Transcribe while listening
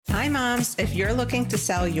Hi moms, if you're looking to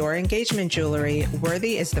sell your engagement jewelry,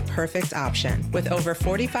 Worthy is the perfect option. With over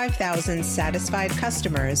 45,000 satisfied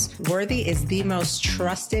customers, Worthy is the most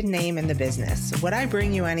trusted name in the business. Would I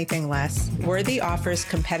bring you anything less? Worthy offers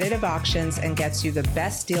competitive auctions and gets you the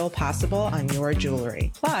best deal possible on your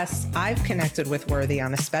jewelry. Plus, I've connected with Worthy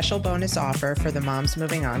on a special bonus offer for the Moms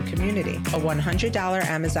Moving On community. A $100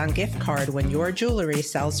 Amazon gift card when your jewelry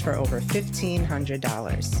sells for over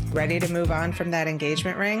 $1,500. Ready to move on from that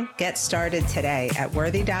engagement ring? Get started today at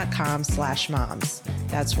worthy.com/moms.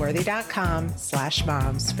 That's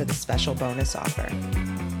worthy.com/moms for the special bonus offer.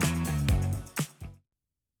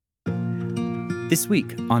 This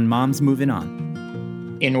week on Moms Moving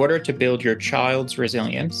On. In order to build your child's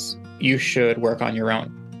resilience, you should work on your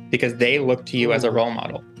own because they look to you as a role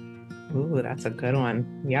model. Ooh, that's a good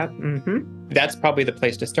one. Yep. Mm-hmm. That's probably the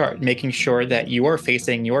place to start, making sure that you are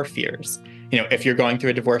facing your fears. If you're going through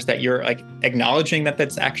a divorce, that you're acknowledging that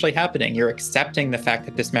that's actually happening. You're accepting the fact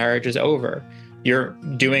that this marriage is over. You're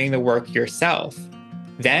doing the work yourself.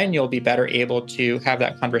 Then you'll be better able to have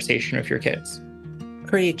that conversation with your kids.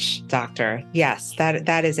 Preach, doctor. Yes,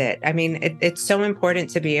 that is it. I mean, it's so important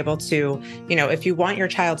to be able to, if you want your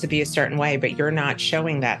child to be a certain way, but you're not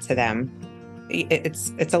showing that to them,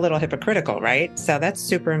 it's a little hypocritical, right? So that's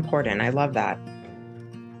super important. I love that.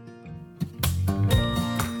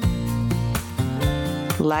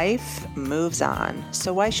 Life moves on,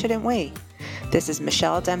 so why shouldn't we? This is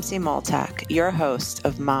Michelle Dempsey-Multack, your host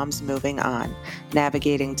of Moms Moving On,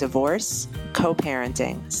 navigating divorce,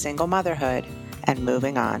 co-parenting, single motherhood, and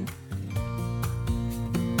moving on.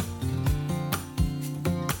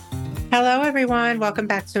 Hello, everyone. Welcome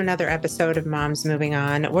back to another episode of Moms Moving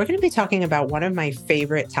On. We're going to be talking about one of my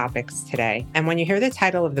favorite topics today. And when you hear the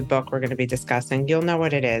title of the book we're going to be discussing, you'll know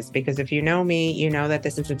what it is, because if you know me, you know that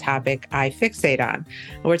this is a topic I fixate on.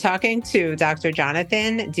 We're talking to Dr.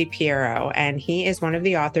 Jonathan DePierro, and he is one of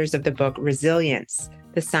the authors of the book Resilience: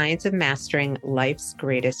 The Science of Mastering Life's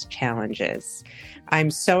Greatest Challenges.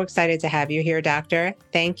 I'm so excited to have you here, Doctor.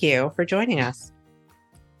 Thank you for joining us.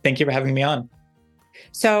 Thank you for having me on.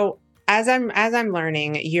 So, as I'm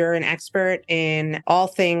learning, you're an expert in all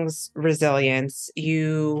things resilience.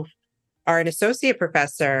 You are an associate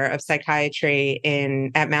professor of psychiatry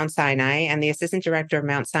at Mount Sinai and the assistant director of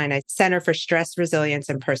Mount Sinai Center for Stress Resilience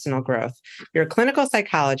and Personal Growth. You're a clinical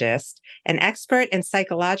psychologist, an expert in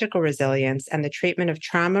psychological resilience and the treatment of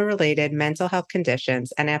trauma-related mental health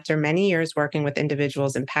conditions. And after many years working with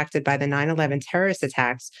individuals impacted by the 9/11 terrorist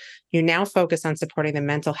attacks, you now focus on supporting the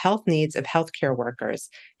mental health needs of healthcare workers.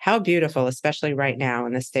 How beautiful, especially right now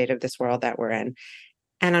in the state of this world that we're in.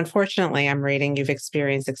 And unfortunately, I'm reading you've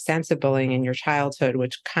experienced extensive bullying in your childhood,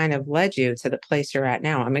 which kind of led you to the place you're at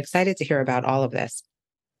now. I'm excited to hear about all of this.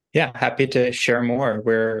 Yeah, happy to share more.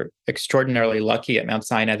 We're extraordinarily lucky at Mount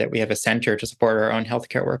Sinai that we have a center to support our own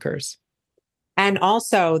healthcare workers. And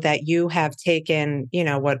also that you have taken,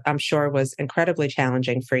 what I'm sure was incredibly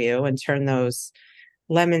challenging for you and turned those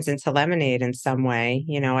lemons into lemonade in some way.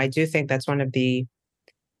 I do think that's one of the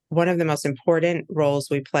most important roles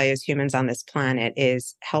we play as humans on this planet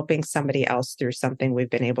is helping somebody else through something we've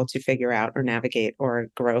been able to figure out or navigate or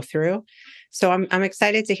grow through. So I'm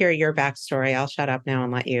excited to hear your backstory. I'll shut up now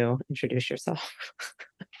and let you introduce yourself.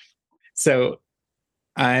 So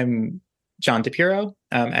I'm John DePierro.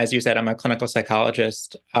 As you said, I'm a clinical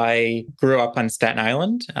psychologist. I grew up on Staten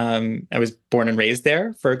Island. I was born and raised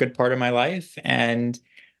there for a good part of my life. And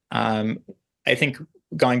I think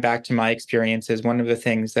going back to my experiences, one of the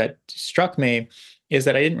things that struck me is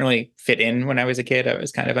that I didn't really fit in when I was a kid. I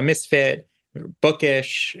was kind of a misfit,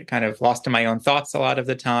 bookish, kind of lost in my own thoughts a lot of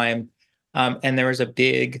the time. And there was a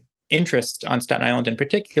big interest on Staten Island in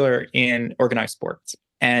particular in organized sports.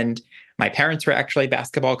 And my parents were actually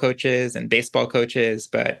basketball coaches and baseball coaches,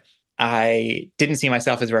 but I didn't see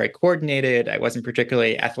myself as very coordinated. I wasn't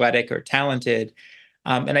particularly athletic or talented.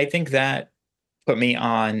 And I think that put me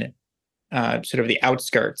on sort of the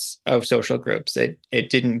outskirts of social groups. It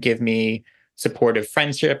didn't give me supportive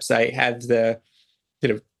friendships. I had the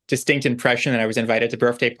sort of distinct impression that I was invited to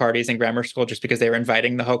birthday parties in grammar school just because they were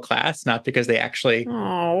inviting the whole class, not because they actually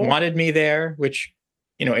wanted me there, which,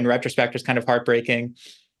 in retrospect was kind of heartbreaking.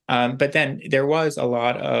 But then there was a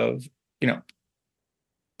lot of,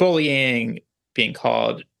 bullying, being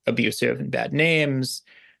called abusive and bad names.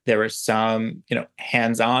 There was some,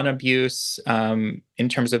 hands-on abuse in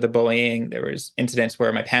terms of the bullying. There was incidents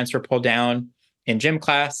where my pants were pulled down in gym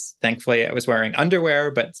class. Thankfully, I was wearing underwear,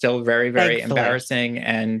 but still very, very embarrassing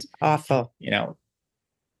and awful.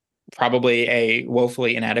 Probably a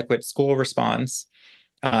woefully inadequate school response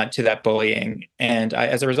to that bullying. And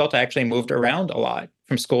as a result, I actually moved around a lot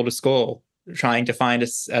from school to school trying to find a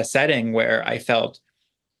setting where I felt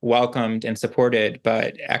welcomed and supported,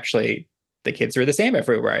 but actually the kids were the same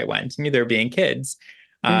everywhere I went. They're being kids.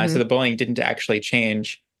 So the bullying didn't actually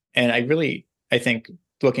change. And I think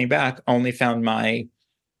looking back, only found my,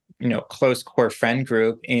 close core friend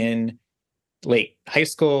group in late high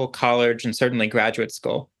school, college, and certainly graduate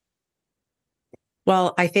school.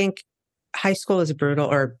 Well, I think high school is a brutal,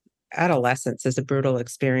 or adolescence is a brutal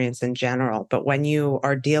experience in general. But when you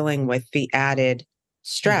are dealing with the added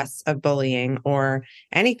stress of bullying or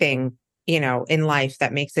anything, in life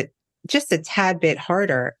that makes it just a tad bit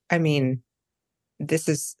harder, I mean, this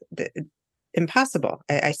is impossible.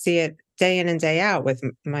 I see it day in and day out with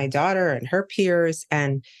my daughter and her peers.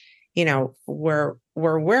 And, where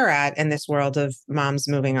we're at in this world of moms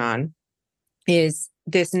moving on is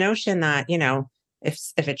this notion that,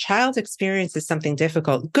 if a child experiences something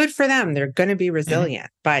difficult, good for them. They're going to be resilient.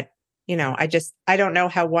 But, I don't know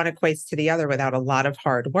how one equates to the other without a lot of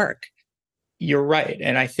hard work. You're right.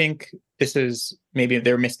 And I think this is maybe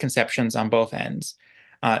there are misconceptions on both ends,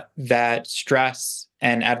 that stress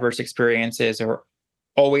and adverse experiences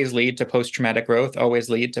always lead to post-traumatic growth, always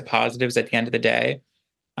lead to positives at the end of the day,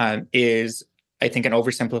 is, I think, an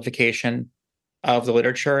oversimplification of the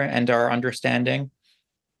literature and our understanding.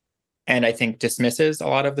 And I think dismisses a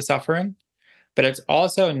lot of the suffering. But it's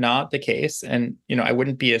also not the case, and I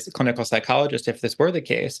wouldn't be a clinical psychologist if this were the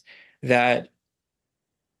case, that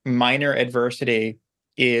minor adversity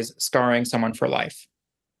is scarring someone for life.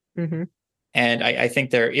 Mm-hmm. And I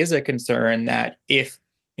think there is a concern that if,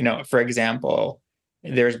 for example,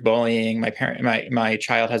 there's bullying, my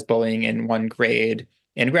child has bullying in one grade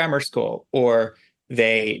in grammar school, or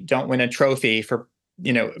they don't win a trophy for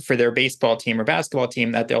their baseball team or basketball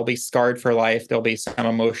team, that they'll be scarred for life. There'll be some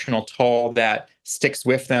emotional toll that sticks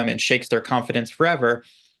with them and shakes their confidence forever.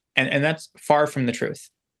 And that's far from the truth.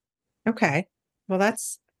 Okay. Well,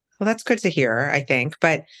 that's good to hear, I think.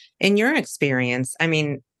 But in your experience, I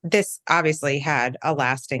mean, this obviously had a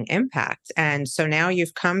lasting impact. And so now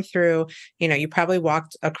you've come through, you probably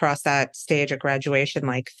walked across that stage at graduation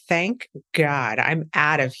like, thank God, I'm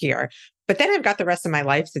out of here. But then I've got the rest of my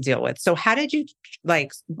life to deal with. So how did you,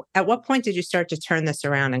 at what point did you start to turn this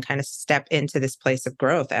around and kind of step into this place of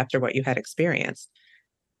growth after what you had experienced?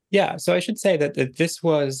 Yeah. So I should say that this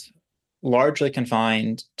was largely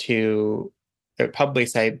confined to, probably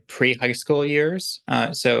say, pre-high school years.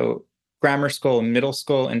 So grammar school and middle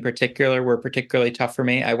school in particular were particularly tough for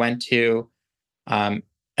me. I went to an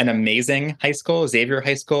amazing high school, Xavier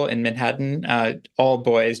High School in Manhattan, all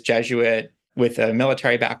boys, Jesuit, with a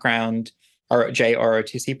military background,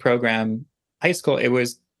 JROTC program high school. It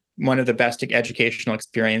was one of the best educational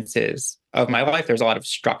experiences of my life. There's a lot of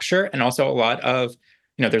structure and also a lot of,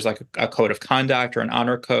 there's like a code of conduct or an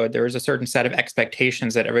honor code. There was a certain set of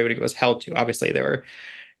expectations that everybody was held to. Obviously, there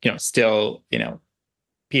were, still,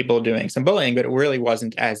 people doing some bullying, but it really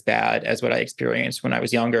wasn't as bad as what I experienced when I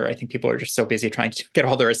was younger. I think people are just so busy trying to get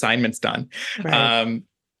all their assignments done. Right.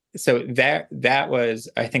 So that was,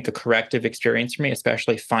 I think, a corrective experience for me,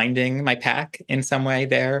 especially finding my pack in some way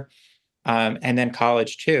there, and then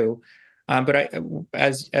college too. But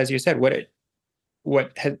as you said,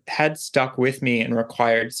 what had stuck with me and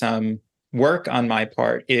required some work on my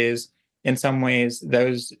part is, in some ways,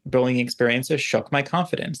 those bullying experiences shook my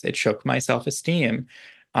confidence. It shook my self-esteem.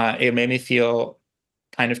 It made me feel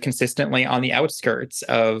kind of consistently on the outskirts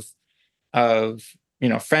of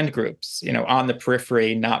friend groups, on the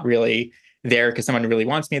periphery, not really there because someone really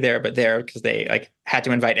wants me there, but there because they had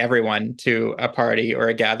to invite everyone to a party or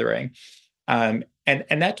a gathering. And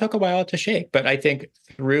that took a while to shake. But I think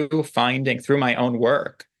through my own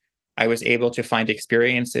work, I was able to find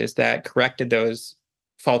experiences that corrected those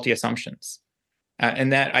faulty assumptions.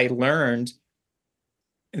 And that I learned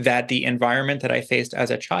that the environment that I faced as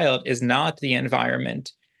a child is not the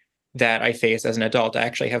environment that I face as an adult. I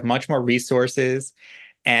actually have much more resources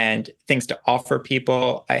and things to offer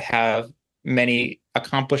people. I have many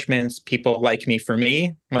accomplishments. People like me for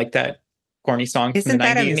me, like that corny song from the 90s. Isn't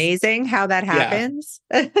that amazing how that happens?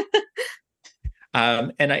 Yeah.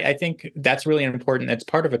 And I think that's really important. It's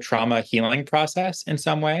part of a trauma healing process in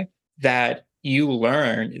some way, that you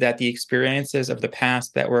learn that the experiences of the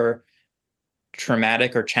past that were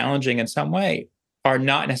traumatic or challenging in some way are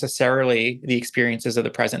not necessarily the experiences of the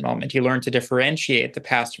present moment. You learn to differentiate the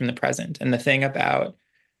past from the present. And the thing about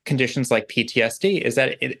conditions like PTSD is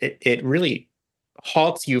that it really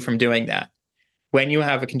halts you from doing that. When you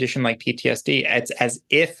have a condition like PTSD, it's as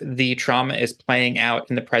if the trauma is playing out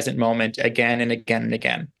in the present moment again and again and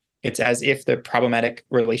again. It's as if the problematic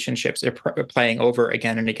relationships are playing over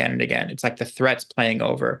again and again and again. It's like the threats playing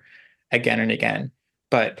over again and again.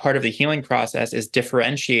 But part of the healing process is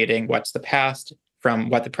differentiating what's the past from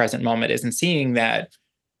what the present moment is, and seeing that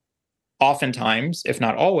oftentimes, if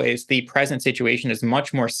not always, the present situation is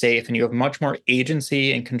much more safe and you have much more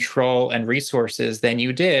agency and control and resources than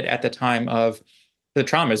you did at the time of the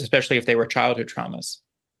traumas, especially if they were childhood traumas.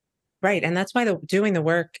 Right. And that's why doing the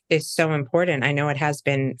work is so important. I know it has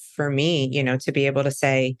been for me, to be able to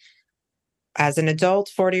say, as an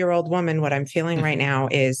adult 40-year-old woman, what I'm feeling right Mhm. now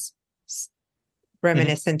is Mhm.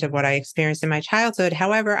 reminiscent of what I experienced in my childhood.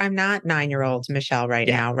 However, I'm not 9-year-old Michelle right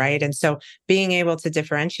Yeah. now, right? And so being able to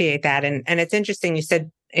differentiate that, and it's interesting, you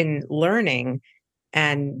said in learning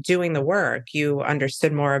and doing the work, you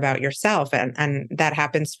understood more about yourself. And that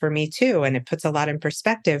happens for me too. And it puts a lot in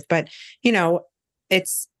perspective. But,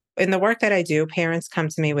 it's in the work that I do, parents come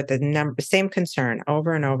to me with the same concern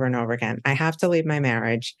over and over and over again. I have to leave my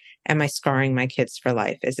marriage. Am I scarring my kids for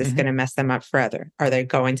life? Is this going Mhm. to mess them up forever? Are they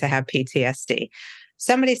going to have PTSD?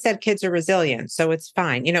 Somebody said kids are resilient, so it's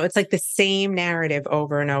fine. It's like the same narrative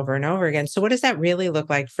over and over and over again. So, what does that really look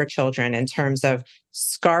like for children in terms of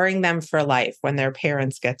scarring them for life when their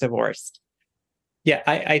parents get divorced? Yeah,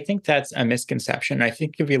 I think that's a misconception. I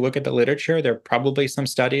think if you look at the literature, there are probably some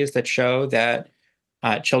studies that show that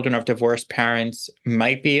children of divorced parents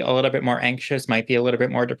might be a little bit more anxious, might be a little bit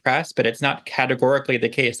more depressed, but it's not categorically the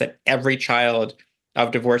case that every child of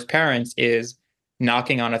divorced parents is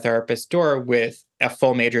knocking on a therapist's door with a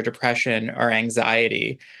full major depression or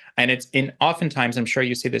anxiety. And oftentimes, I'm sure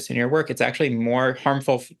you see this in your work, it's actually more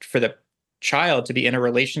harmful for the child to be in a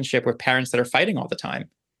relationship with parents that are fighting all the time,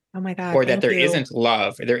 Oh my God, or that thank there you. isn't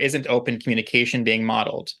love, there isn't open communication being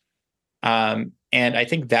modeled. And I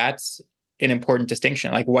think that's an important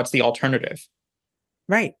distinction. Like, what's the alternative?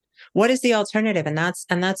 Right. What is the alternative? And that's,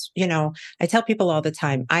 I tell people all the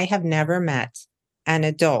time, I have never met an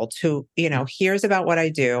adult who, hears about what I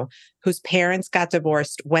do, whose parents got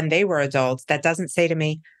divorced when they were adults, that doesn't say to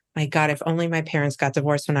me, my God, if only my parents got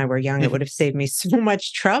divorced when I were young, it would have saved me so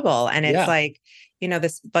much trouble. And it's Yeah. like,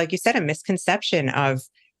 this, like you said, a misconception of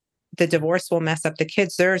the divorce will mess up the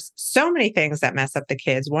kids. There's so many things that mess up the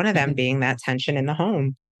kids, one of them Mhm. being that tension in the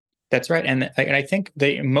home. That's right. And I think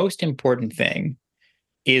the most important thing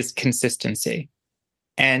is consistency.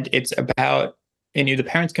 And it's about, the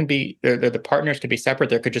parents can be, the partners could be separate.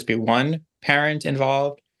 There could just be one parent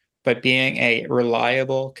involved, but being a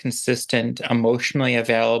reliable, consistent, emotionally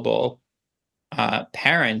available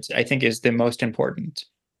parent, I think, is the most important.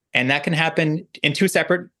 And that can happen in two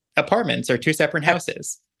separate apartments or two separate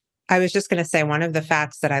houses. I was just going to say one of the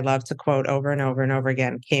facts that I love to quote over and over and over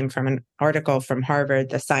again came from an article from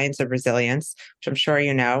Harvard, The Science of Resilience, which I'm sure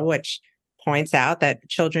you know, which points out that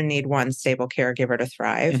children need one stable caregiver to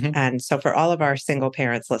thrive. Mhm. And so for all of our single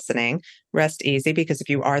parents listening, rest easy because if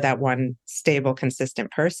you are that one stable, consistent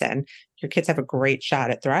person, your kids have a great shot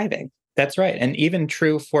at thriving. That's right. And even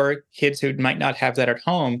true for kids who might not have that at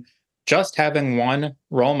home, just having one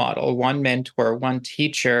role model, one mentor, one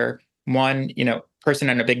teacher, one,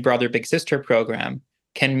 person in a big brother, big sister program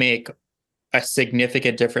can make a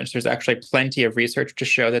significant difference. There's actually plenty of research to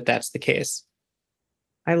show that that's the case.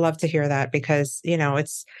 I love to hear that because,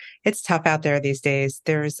 it's tough out there these days.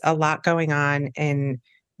 There's a lot going on in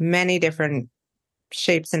many different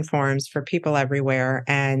shapes and forms for people everywhere.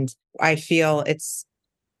 And I feel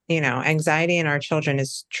anxiety in our children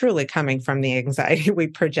is truly coming from the anxiety we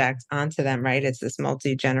project onto them, right? It's this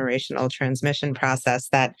multi generational transmission process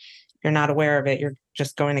that you're not aware of it. You're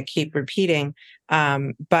just going to keep repeating.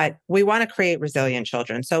 But we want to create resilient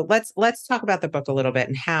children. So let's talk about the book a little bit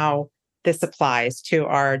and how this applies to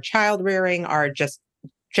our child rearing, our just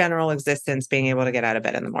general existence, being able to get out of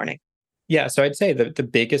bed in the morning. Yeah. So I'd say the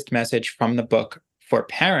biggest message from the book for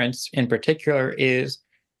parents in particular is,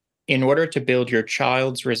 in order to build your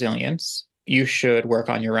child's resilience, you should work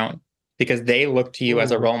on your own because they look to you as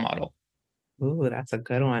a Ooh, role model. ooh, that's a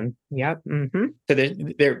good one. Yep. Hmm. So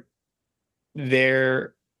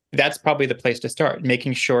there that's probably the place to start,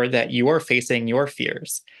 making sure that you are facing your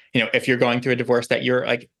fears. If you're going through a divorce, that you're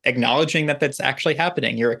like acknowledging that that's actually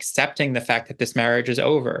happening, you're accepting the fact that this marriage is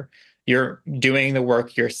over, you're doing the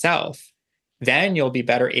work yourself, then you'll be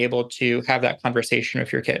better able to have that conversation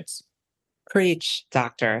with your kids. Preach,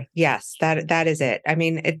 doctor. Yes, that is it. I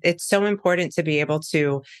mean, it's so important to be able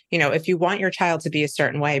to, if you want your child to be a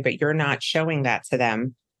certain way, but you're not showing that to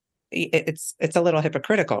them, it's a little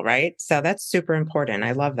hypocritical, right? So that's super important.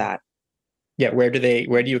 I love that. Yeah, where do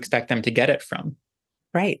you expect them to get it from?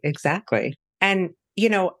 Right, exactly. And,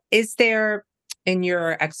 is there, in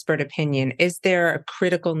your expert opinion, is there a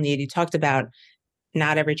critical need? You talked about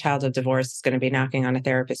not every child of divorce is going to be knocking on a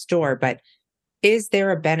therapist's door, but is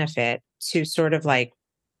there a benefit to sort of like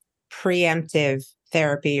preemptive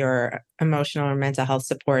therapy or emotional or mental health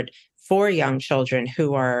support for young children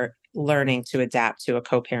who are learning to adapt to a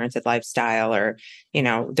co-parented lifestyle, or,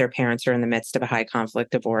 their parents are in the midst of a high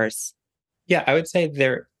conflict divorce? Yeah, I would say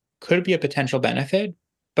there could be a potential benefit,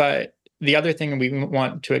 but the other thing we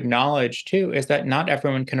want to acknowledge too is that not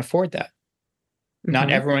everyone can afford that. Not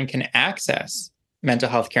Hmm. everyone can access mental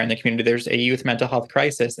health care in the community. There's a youth mental health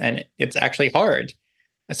crisis, and it's actually hard,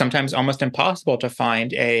 sometimes almost impossible, to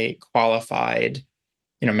find a qualified,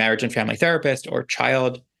 marriage and family therapist or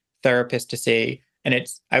child therapist to see. And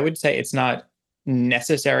I would say it's not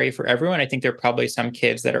necessary for everyone. I think there are probably some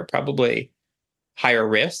kids that are probably higher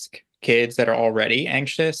risk, kids that are already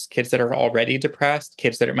anxious, kids that are already depressed,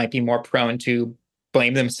 kids that might be more prone to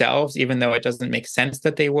blame themselves, even though it doesn't make sense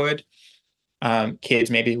that they would.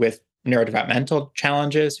 Kids maybe with neurodevelopmental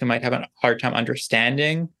challenges who might have a hard time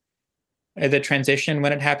understanding the transition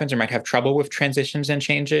when it happens, or might have trouble with transitions and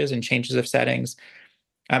changes of settings.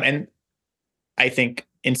 And I think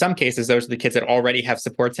in some cases, those are the kids that already have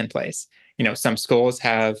supports in place. Some schools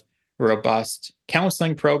have robust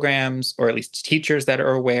counseling programs, or at least teachers that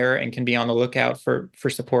are aware and can be on the lookout for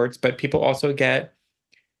supports. But people also get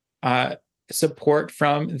support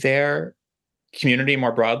from their community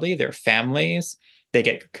more broadly, their families. They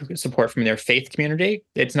get support from their faith community.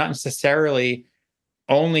 It's not necessarily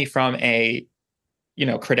only from a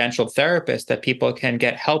credentialed therapist that people can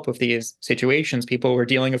get help with these situations. People were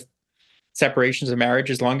dealing with separations of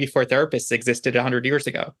marriages long before therapists existed 100 years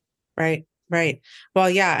ago. Right. Right. Well,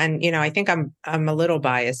 yeah. And, I think I'm a little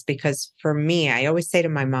biased, because for me, I always say to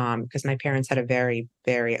my mom, because my parents had a very,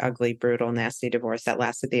 very ugly, brutal, nasty divorce that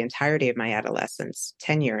lasted the entirety of my adolescence,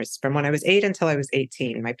 10 years. From when I was 8 until I was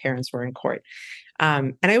 18, my parents were in court.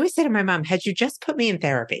 And I always say to my mom, had you just put me in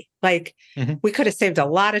therapy, like, we could have saved a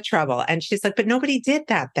lot of trouble. And she's like, but nobody did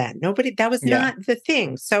that then. That was Yeah. not the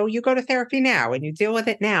thing. So you go to therapy now and you deal with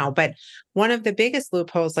it now. But one of the biggest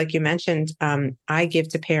loopholes, like you mentioned, I give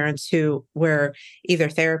to parents where either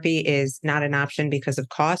therapy is not an option because of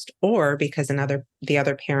cost, or because the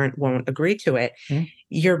other parent won't agree to it. Mhm.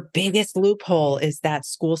 Your biggest loophole is that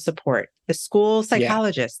school support, the school Yeah.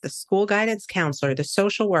 psychologist, the school guidance counselor, the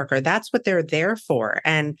social worker. That's what they're there for.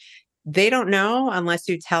 And they don't know unless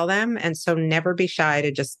you tell them. And so never be shy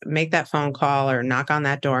to just make that phone call or knock on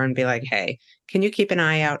that door and be like, hey, can you keep an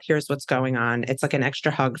eye out? Here's what's going on. It's like an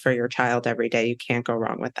extra hug for your child every day. You can't go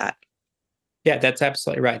wrong with that. Yeah, that's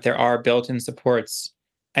absolutely right. There are built-in supports.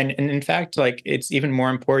 And in fact, like, it's even more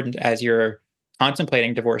important as you're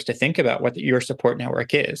contemplating divorce to think about what your support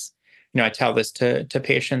network is. I tell this to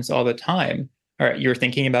patients all the time. All right, you're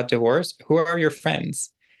thinking about divorce. Who are your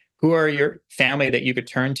friends? Who are your family that you could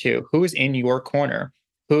turn to? Who is in your corner?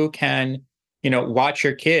 Who can, watch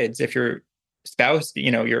your kids if your spouse,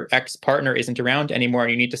 your ex-partner isn't around anymore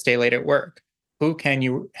and you need to stay late at work? Who can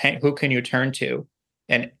you turn to?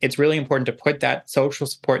 And it's really important to put that social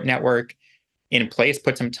support network in place,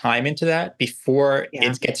 put some time into that before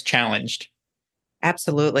Yeah. it gets challenged.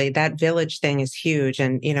 Absolutely. That village thing is huge.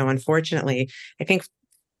 And, unfortunately, I think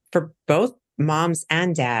for both moms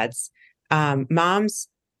and dads, moms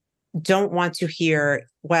don't want to hear,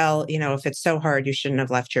 well, if it's so hard, you shouldn't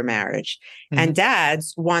have left your marriage. And Mhm.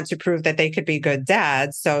 dads want to prove that they could be good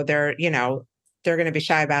dads. So they're going to be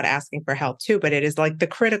shy about asking for help too. But it is like the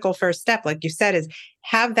critical first step, like you said, is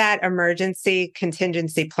have that emergency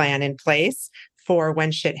contingency plan in place for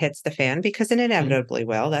when shit hits the fan, because it Mhm. inevitably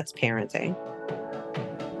will. That's parenting.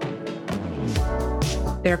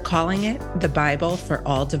 They're calling it the Bible for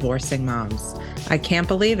all divorcing moms. I can't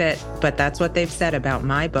believe it, but that's what they've said about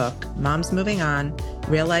my book, Moms Moving On,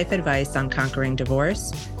 Real Life Advice on Conquering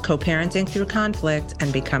Divorce, Co-Parenting Through Conflict,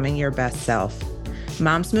 and Becoming Your Best Self.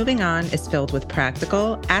 Moms Moving On is filled with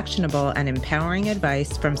practical, actionable, and empowering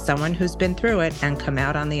advice from someone who's been through it and come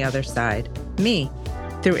out on the other side, me.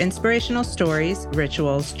 Through inspirational stories,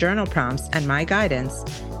 rituals, journal prompts, and my guidance,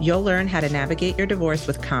 you'll learn how to navigate your divorce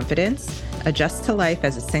with confidence, adjust to life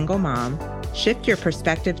as a single mom, shift your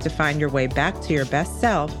perspective to find your way back to your best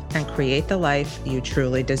self, and create the life you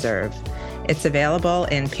truly deserve. It's available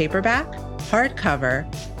in paperback, hardcover,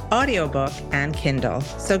 audiobook, and Kindle.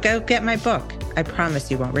 So go get my book. I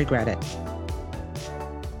promise you won't regret it.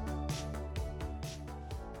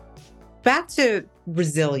 Back to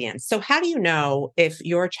resilience. So how do you know if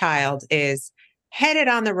your child is headed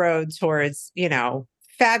on the road towards,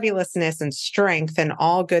 fabulousness and strength and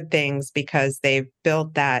all good things because they've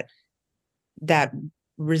built that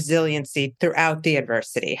resiliency throughout the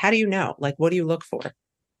adversity? How do you know? Like, what do you look for?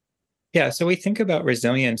 Yeah, so we think about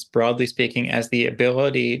resilience, broadly speaking, as the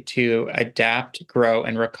ability to adapt, grow,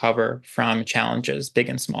 and recover from challenges, big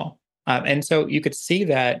and small. And so you could see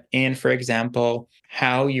that in, for example,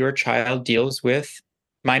 how your child deals with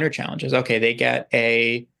minor challenges. Okay, they get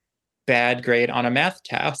a bad grade on a math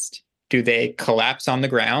test. Do they collapse on the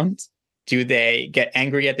ground? Do they get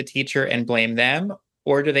angry at the teacher and blame them?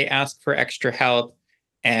 Or do they ask for extra help,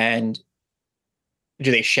 and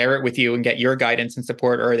do they share it with you and get your guidance and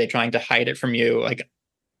support? Or are they trying to hide it from you, like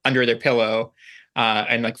under their pillow,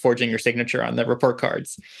 and like forging your signature on the report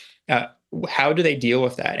cards? Uh, how do they deal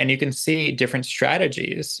with that? And you can see different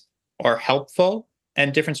strategies are helpful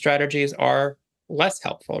and different strategies are less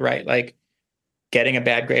helpful, right? Like getting a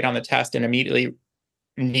bad grade on the test and immediately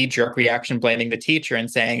knee-jerk reaction blaming the teacher and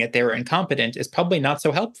saying that they were incompetent is probably not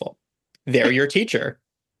so helpful. They're your teacher.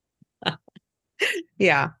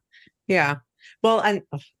 Yeah. Yeah. Well, and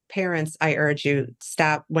parents, I urge you,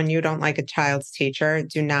 stop when you don't like a child's teacher,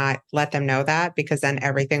 do not let them know that, because then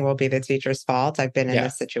everything will be the teacher's fault. I've been in Yeah.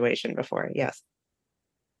 this situation before. Yes.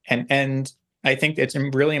 And I think it's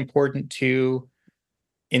really important to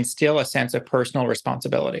instill a sense of personal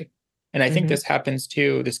responsibility. And I think Mm-hmm. this happens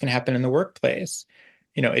too. This can happen in the workplace.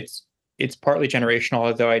 It's partly generational,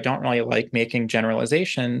 although I don't really like making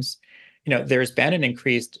generalizations. There's been an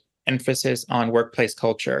increased emphasis on workplace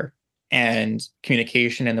culture and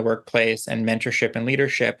communication in the workplace and mentorship and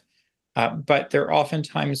leadership. But there are often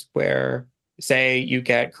times where, say, you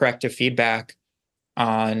get corrective feedback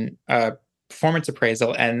on a performance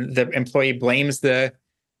appraisal, and the employee blames the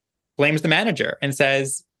manager and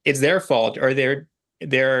says it's their fault, or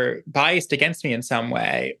they're biased against me in some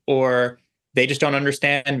way, or they just don't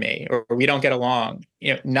understand me, or we don't get along.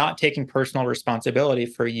 Not taking personal responsibility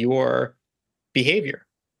for your behavior.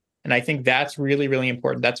 And I think that's really, really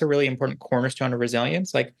important. That's a really important cornerstone of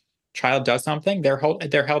resilience. Like, child does something, they're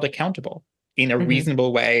held accountable in a Mm-hmm.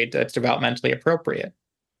 reasonable way that's developmentally appropriate.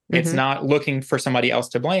 It's Mm-hmm. not looking for somebody else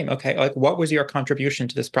to blame. Okay, like, what was your contribution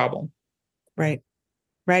to this problem? Right.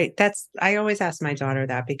 Right. I always ask my daughter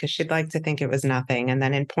that because she'd like to think it was nothing. And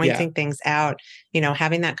then in Yeah. pointing things out,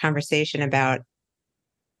 having that conversation about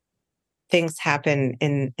things happen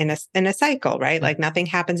in a cycle, right? Like nothing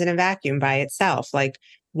happens in a vacuum by itself. Like,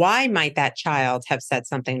 why might that child have said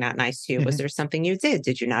something not nice to you? Was Mhm. there something you did?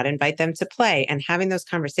 Did you not invite them to play? And having those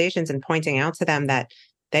conversations and pointing out to them that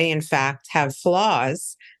they in fact have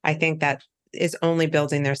flaws, I think that is only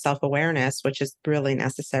building their self-awareness, which is really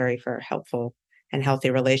necessary for helpful and healthy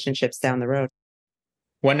relationships down the road.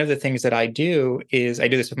 One of the things that I do is I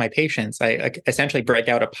do this with my patients. I like, essentially break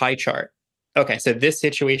out a pie chart. Okay, so this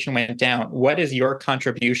situation went down. What is your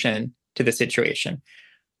contribution to the situation?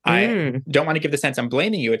 I Mm, don't want to give the sense I'm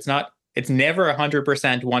blaming you. It's never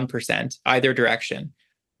 100%, 1%, either direction.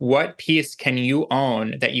 What piece can you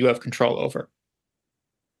own that you have control over?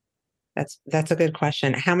 that's a good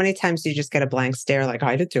question. How many times do you just get a blank stare like,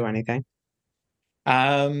 I didn't do anything?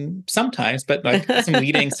 Sometimes, but like some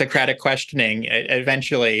leading Socratic questioning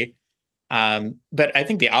eventually. But I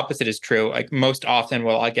think the opposite is true. Like, most often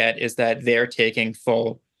what I get is that they're taking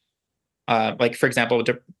full, like, for example,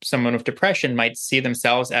 someone with depression might see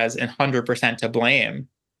themselves as 100% to blame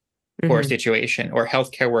for a Hmm. situation, or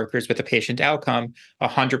healthcare workers with a patient outcome,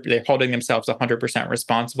 they're holding themselves 100%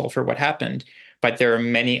 responsible for what happened. But there are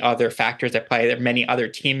many other factors at play. There are many other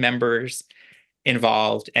team members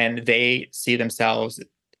involved, and they see themselves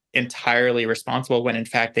entirely responsible when in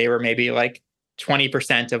fact they were maybe like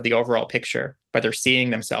 20% of the overall picture, but they're seeing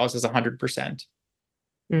themselves as 100%.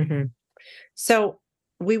 Hmm. So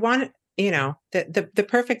we want, the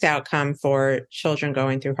perfect outcome for children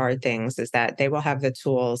going through hard things is that they will have the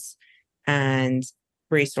tools and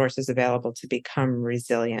resources available to become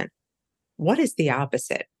resilient. What is the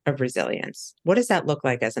opposite of resilience? What does that look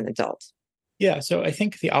like as an adult? Yeah, so I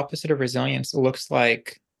think the opposite of resilience looks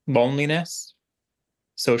like loneliness,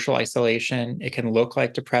 social isolation. It can look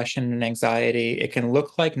like depression and anxiety. It can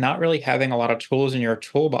look like not really having a lot of tools in your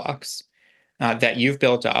toolbox that you've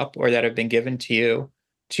built up or that have been given to you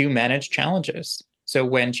to manage challenges. So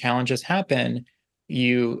when challenges happen,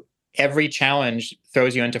 every challenge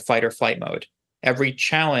throws you into fight or flight mode. Every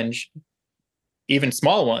challenge, even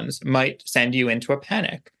small ones, might send you into a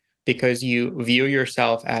panic because you view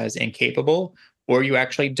yourself as incapable, or you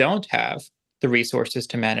actually don't have the resources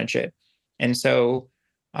to manage it. And so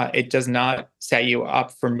it does not set you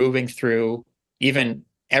up for moving through even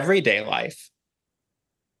everyday life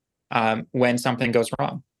when something goes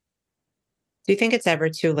wrong. Do you think it's ever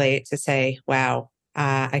too late to say, wow,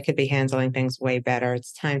 I could be handling things way better?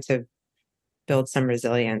 It's time to build some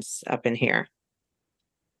resilience up in here.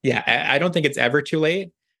 Yeah, I don't think it's ever too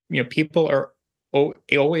late. People are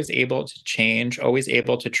always able to change, always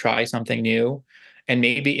able to try something new. And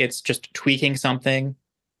maybe it's just tweaking something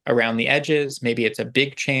around the edges. Maybe it's a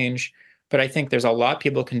big change. But I think there's a lot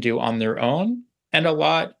people can do on their own, and a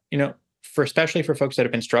lot, for especially for folks that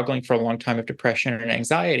have been struggling for a long time with depression and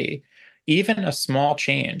anxiety. Even a small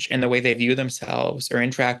change in the way they view themselves or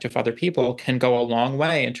interact with other people can go a long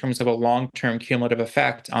way in terms of a long-term cumulative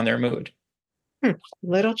effect on their mood.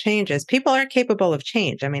 Little changes. People are capable of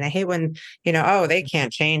change. I mean, I hate when, oh, they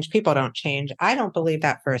can't change. People don't change. I don't believe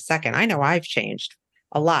that for a second. I know I've changed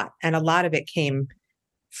a lot. And a lot of it came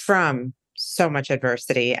from so much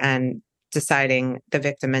adversity and deciding the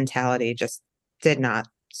victim mentality just did not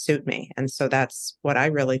suit me. And so that's what I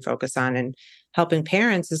really focus on. And helping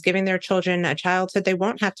parents is giving their children a childhood they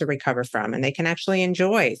won't have to recover from and they can actually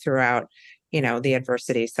enjoy throughout, the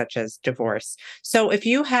adversity such as divorce. So if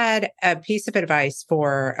you had a piece of advice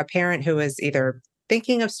for a parent who is either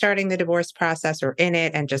thinking of starting the divorce process or in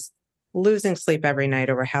it and just losing sleep every night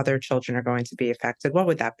over how their children are going to be affected, what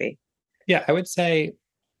would that be? Yeah, I would say,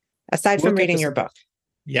 Aside from look at reading the your book.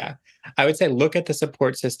 Yeah. I would say look at the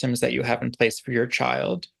support systems that you have in place for your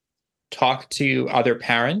child. Talk to other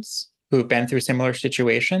parents who've been through similar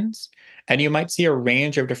situations, and you might see a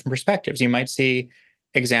range of different perspectives. You might see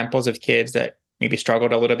examples of kids that maybe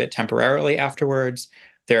struggled a little bit temporarily afterwards.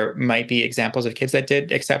 There might be examples of kids that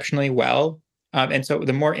did exceptionally well. And so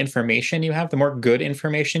the more information you have, the more good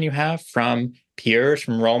information you have from peers,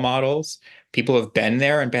 from role models, people who have been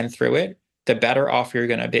there and been through it, the better off you're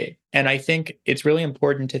going to be. And I think it's really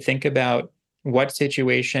important to think about what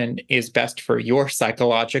situation is best for your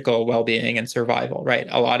psychological well-being and survival, right?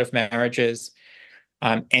 A lot of marriages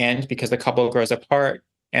end because the couple grows apart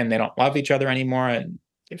and they don't love each other anymore and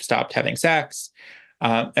they've stopped having sex.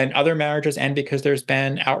 And other marriages end because there's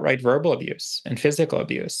been outright verbal abuse and physical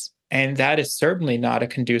abuse. And that is certainly not a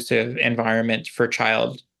conducive environment for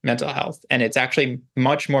child mental health. And it's actually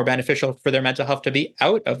much more beneficial for their mental health to be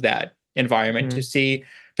out of that environment to see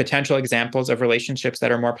potential examples of relationships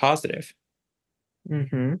that are more positive.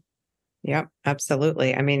 Mm-hmm. Yep,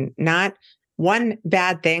 absolutely. I mean, not one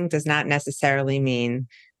bad thing does not necessarily mean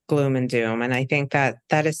gloom and doom. And I think that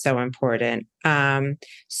that is so important.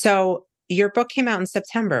 So your book came out in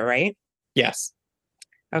September, right? Yes.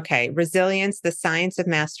 Okay. Resilience, the Science of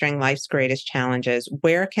Mastering Life's Greatest Challenges.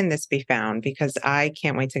 Where can this be found? Because I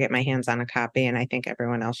can't wait to get my hands on a copy, and I think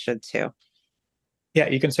everyone else should too. Yeah,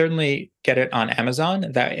 you can certainly get it on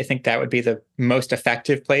Amazon. I think that would be the most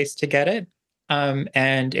effective place to get it.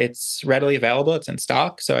 And it's readily available. It's in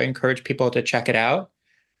stock. So I encourage people to check it out.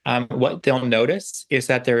 What they'll notice is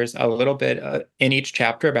that there's a little bit in each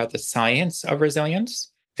chapter about the science of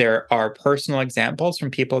resilience. There are personal examples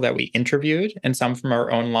from people that we interviewed and some from our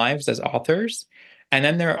own lives as authors. And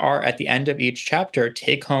then there are, at the end of each chapter,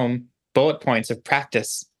 take-home bullet points of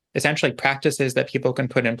practice, essentially practices that people can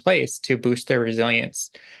put in place to boost their resilience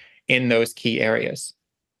in those key areas.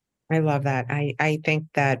 I love that. I think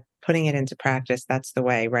that putting it into practice, that's the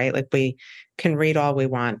way, right? Like we can read all we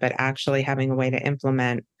want, but actually having a way to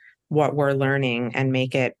implement what we're learning and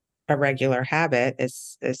make it a regular habit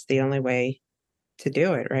is the only way to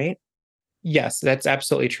do it, right? Yes, that's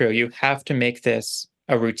absolutely true. You have to make this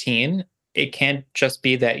a routine. It can't just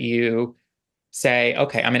be that you say,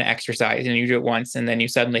 okay, I'm going to exercise and you do it once and then you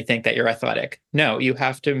suddenly think that you're athletic. No, you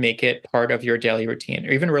have to make it part of your daily routine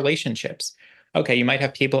or even relationships. Okay, you might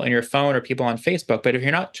have people in your phone or people on Facebook, but if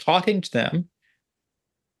you're not talking to them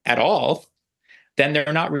at all, then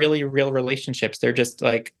they're not really real relationships. They're just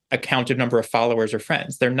like a counted number of followers or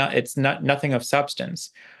friends. It's not nothing of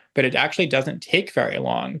substance. But it actually doesn't take very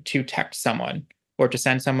long to text someone or to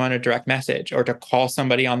send someone a direct message or to call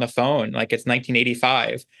somebody on the phone like it's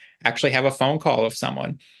 1985, actually have a phone call with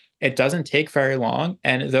someone. It doesn't take very long.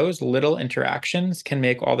 And those little interactions can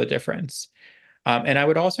make all the difference. And I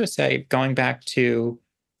would also say, going back to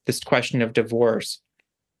this question of divorce,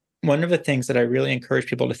 one of the things that I really encourage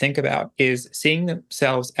people to think about is seeing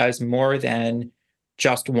themselves as more than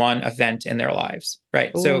just one event in their lives,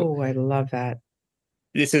 right? So Oh, I love that.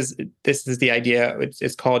 this is the idea.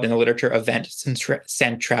 It's called in the literature event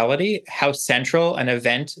centrality, how central an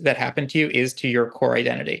event that happened to you is to your core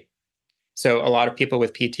identity. So a lot of people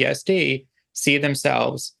with PTSD see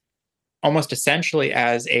themselves almost essentially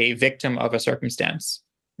as a victim of a circumstance.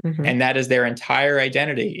 Mm-hmm. And that is their entire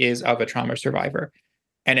identity is of a trauma survivor.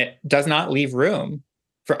 And it does not leave room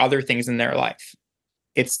for other things in their life.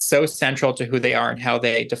 It's so central to who they are and how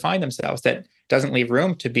they define themselves that doesn't leave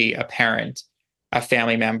room to be a parent, a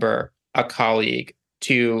family member, a colleague,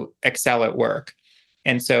 to excel at work.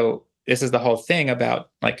 And so this is the whole thing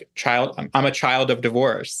about like I'm a child of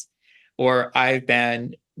divorce, or I've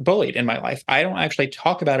been bullied in my life. I don't actually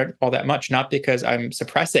talk about it all that much, not because I'm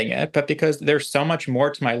suppressing it, but because there's so much more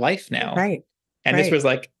to my life now. Right. And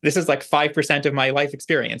Right. this is like 5% of my life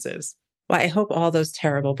experiences. Well, I hope all those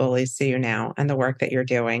terrible bullies see you now and the work that you're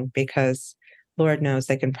doing, because Lord knows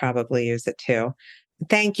they can probably use it too.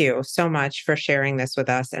 Thank you so much for sharing this with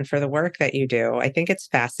us and for the work that you do. I think it's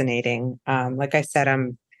fascinating. Like I said,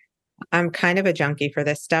 I'm kind of a junkie for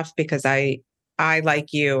this stuff because I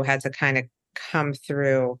like you had to kind of come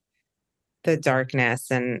through the darkness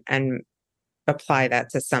and apply that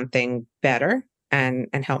to something better and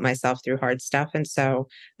help myself through hard stuff. And so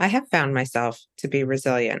I have found myself to be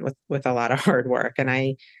resilient with a lot of hard work. And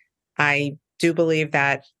I do believe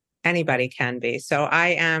that anybody can be. So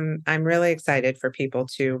I'm really excited for people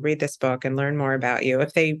to read this book and learn more about you.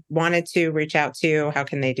 If they wanted to reach out to you, how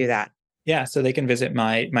can they do that? Yeah, so they can visit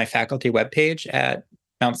my faculty webpage at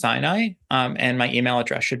Mount Sinai, and my email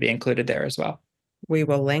address should be included there as well. We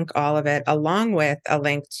will link all of it along with a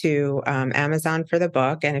link to Amazon for the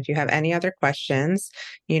book. And if you have any other questions,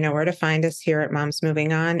 you know where to find us here at Moms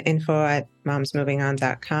Moving On,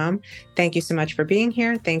 info@momsmovingon.com. Thank you so much for being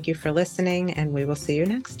here. Thank you for listening, and we will see you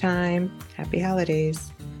next time. Happy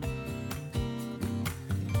holidays.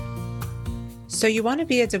 So you want to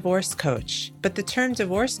be a divorce coach, but the term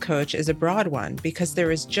divorce coach is a broad one because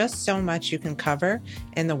there is just so much you can cover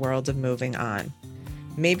in the world of moving on.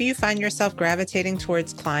 Maybe you find yourself gravitating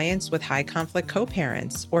towards clients with high conflict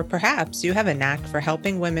co-parents, or perhaps you have a knack for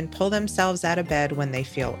helping women pull themselves out of bed when they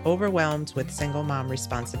feel overwhelmed with single mom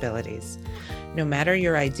responsibilities. No matter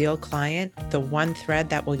your ideal client, the one thread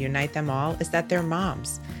that will unite them all is that they're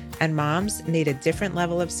moms, and moms need a different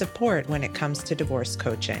level of support when it comes to divorce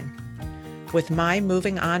coaching. With my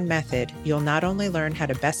Moving On method, you'll not only learn how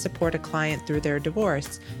to best support a client through their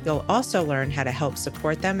divorce, you'll also learn how to help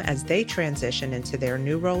support them as they transition into their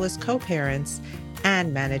new role as co-parents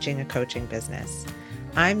and managing a coaching business.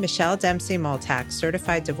 I'm Michelle Dempsey Multack,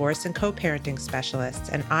 certified divorce and co-parenting specialist,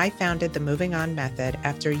 and I founded the Moving On method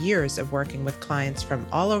after years of working with clients from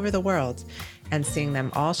all over the world and seeing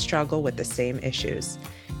them all struggle with the same issues.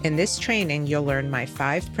 In this training, you'll learn my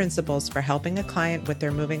 5 principles for helping a client with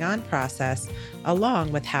their moving on process,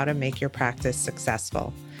 along with how to make your practice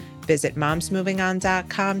successful. Visit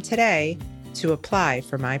momsmovingon.com today to apply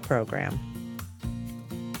for my program.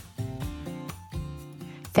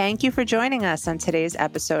 Thank you for joining us on today's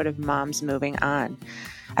episode of Moms Moving On.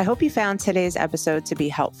 I hope you found today's episode to be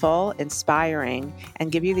helpful, inspiring,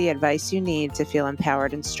 and give you the advice you need to feel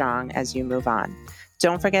empowered and strong as you move on.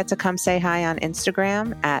 Don't forget to come say hi on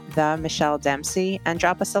Instagram at @TheMichelleDempsey and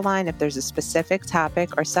drop us a line if there's a specific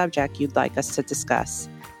topic or subject you'd like us to discuss.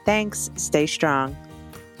 Thanks. Stay strong.